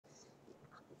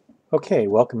Okay,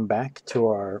 welcome back to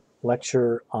our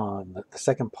lecture on the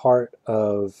second part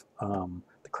of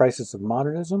the crisis of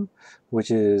modernism, which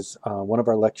is one of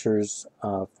our lectures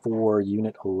for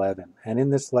Unit 11. And in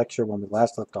this lecture, when we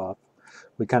last left off,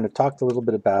 we kind of talked a little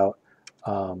bit about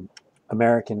um,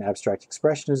 American abstract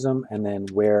expressionism and then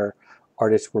where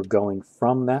artists were going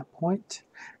from that point.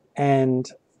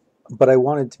 But I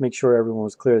wanted to make sure everyone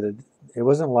was clear that it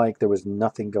wasn't like there was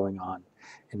nothing going on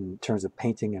in terms of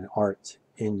painting and art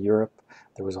in Europe.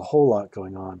 There was a whole lot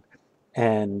going on,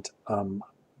 and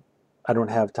I don't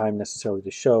have time necessarily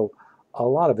to show a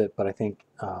lot of it, but I think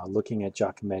looking at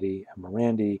Giacometti and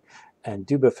Morandi and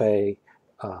Dubuffet,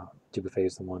 Dubuffet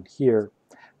is the one here,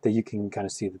 that you can kind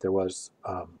of see that there was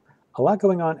a lot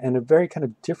going on and a very kind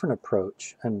of different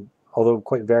approach. And although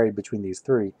quite varied between these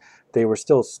three, they were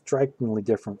still strikingly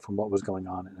different from what was going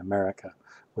on in America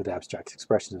with abstract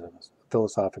expressionism,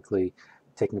 philosophically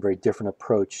taking a very different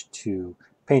approach to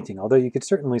painting. Although you could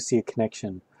certainly see a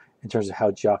connection in terms of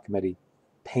how Giacometti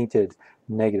painted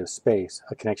negative space,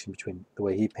 a connection between the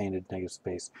way he painted negative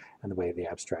space and the way the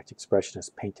abstract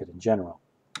expressionists painted in general.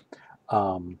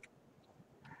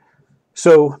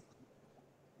 So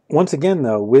once again,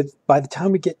 though, by the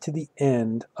time we get to the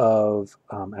end of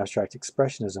abstract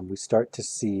expressionism, we start to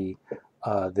see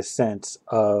the sense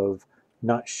of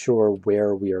not sure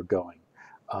where we are going.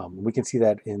 We can see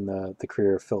that in the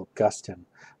career of Philip Guston.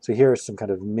 So here are some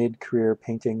kind of mid-career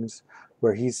paintings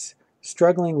where he's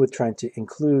struggling with trying to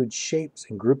include shapes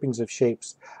and groupings of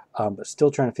shapes, but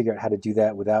still trying to figure out how to do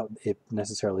that without it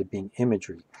necessarily being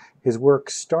imagery. His work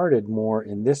started more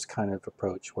in this kind of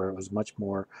approach where it was much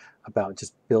more about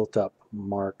just built up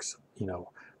marks,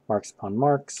 marks upon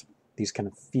marks, these kind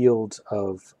of fields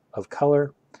of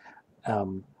color.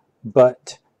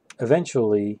 But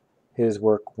eventually his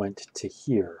work went to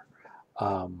here.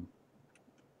 Um,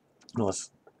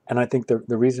 and I think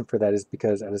the reason for that is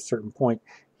because at a certain point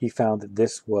he found that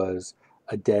this was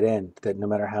a dead end, that no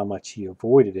matter how much he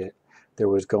avoided it, there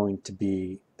was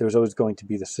always going to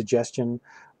be the suggestion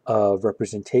of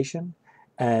representation.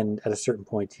 And at a certain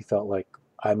point he felt like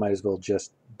I might as well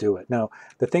just do it. Now,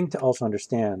 the thing to also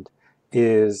understand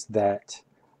is that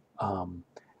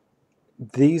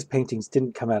these paintings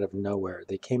didn't come out of nowhere.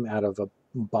 They came out of a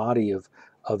body of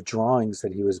drawings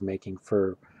that he was making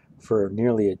for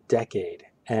nearly a decade.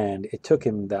 And it took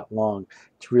him that long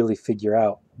to really figure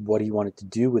out what he wanted to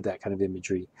do with that kind of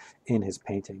imagery in his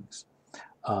paintings.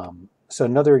 So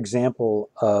another example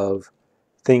of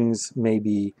things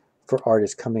maybe for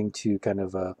artists coming to kind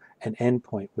of an end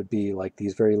point would be like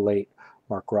these very late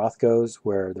Mark Rothkos,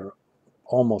 where they're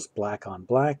almost black on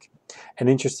black. And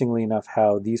interestingly enough,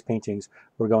 how these paintings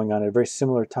were going on at a very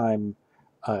similar time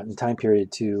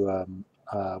period to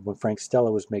when Frank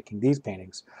Stella was making these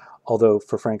paintings. Although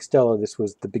for Frank Stella, this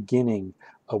was the beginning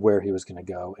of where he was going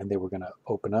to go, and they were going to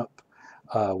open up.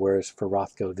 Whereas for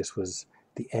Rothko, this was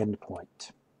the end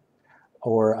point.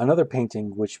 Or another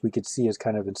painting, which we could see as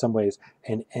kind of in some ways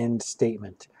an end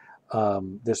statement.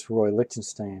 This Roy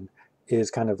Lichtenstein is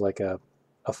kind of like a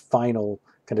final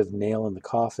kind of nail in the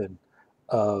coffin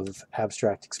of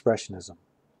abstract expressionism.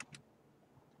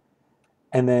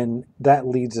 And then that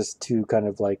leads us to kind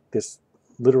of like this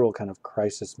literal kind of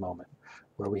crisis moment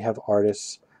where we have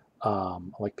artists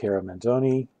like Piero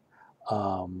Manzoni,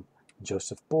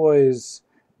 Joseph Beuys,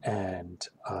 and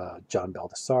John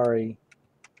Baldessari,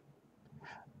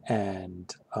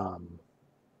 and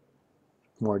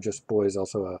more Joseph Beuys,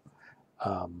 also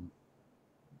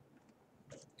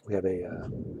we have a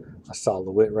Sol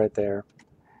LeWitt right there.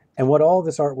 And what all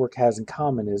this artwork has in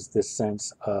common is this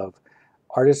sense of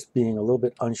artists being a little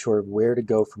bit unsure of where to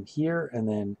go from here, and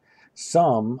then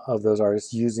some of those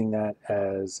artists using that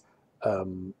as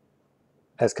kind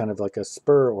of like a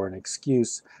spur or an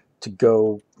excuse to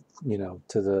go,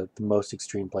 to the most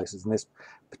extreme places. In this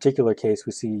particular case,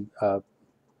 we see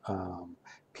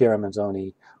Piero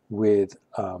Manzoni with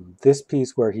this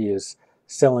piece where he is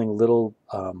selling little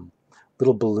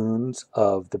balloons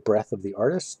of the breath of the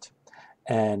artist.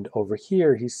 And over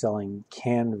here, he's selling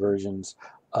canned versions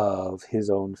of his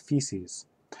own feces,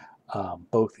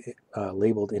 both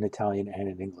labeled in Italian and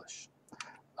in English.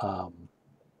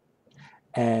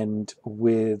 And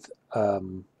with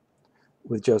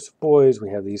Joseph Beuys, we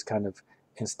have these kind of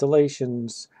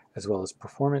installations as well as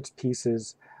performance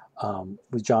pieces.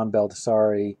 With John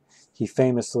Baldessari, he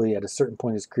famously, at a certain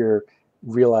point in his career,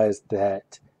 realized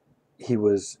that he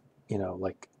was,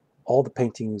 like all the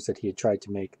paintings that he had tried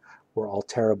to make were all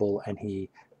terrible, and he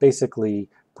basically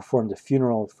performed a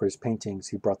funeral for his paintings.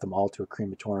 He brought them all to a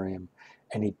crematorium,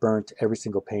 and he burnt every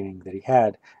single painting that he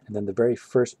had. And then the very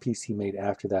first piece he made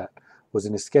after that was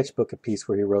in his sketchbook, a piece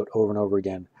where he wrote over and over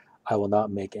again, I will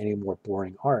not make any more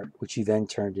boring art, which he then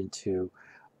turned into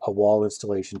a wall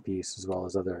installation piece, as well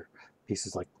as other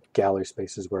pieces like gallery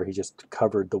spaces where he just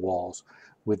covered the walls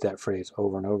with that phrase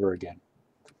over and over again.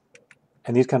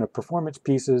 And these kind of performance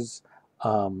pieces,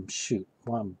 well,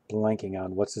 I'm blanking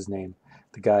on what's his name,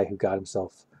 the guy who got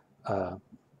himself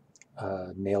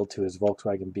nailed to his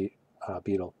Volkswagen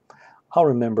Beetle. I'll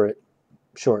remember it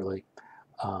shortly,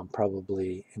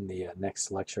 probably in the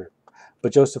next lecture.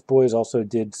 But Joseph Beuys also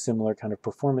did similar kind of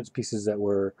performance pieces that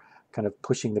were kind of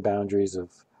pushing the boundaries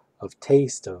of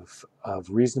taste, of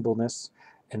reasonableness.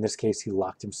 In this case, he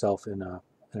locked himself in a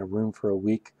room for a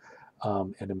week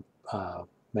in a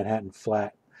Manhattan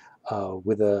flat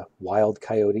with a wild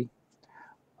coyote.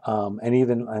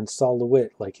 And Saul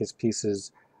LeWitt, like his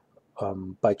pieces,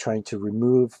 by trying to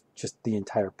remove just the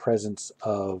entire presence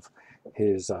of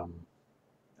his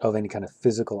of any kind of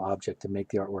physical object to make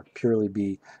the artwork purely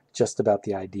be just about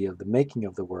the idea of the making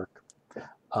of the work.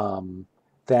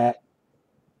 That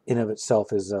in of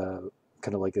itself is a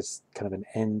kind of like this kind of an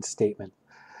end statement.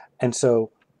 And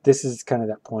so this is kind of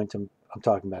that point I'm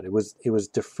talking about. It was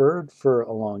deferred for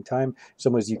a long time. In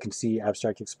some ways, you can see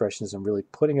abstract expressionism really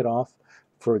putting it off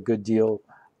for a good deal,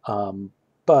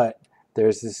 but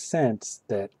there's this sense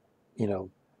that, you know,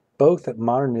 both that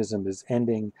modernism is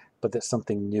ending, but that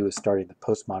something new is starting. That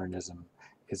postmodernism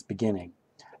is beginning,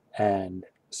 and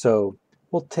so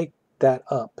we'll take that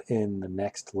up in the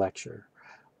next lecture.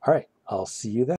 All right, I'll see you then.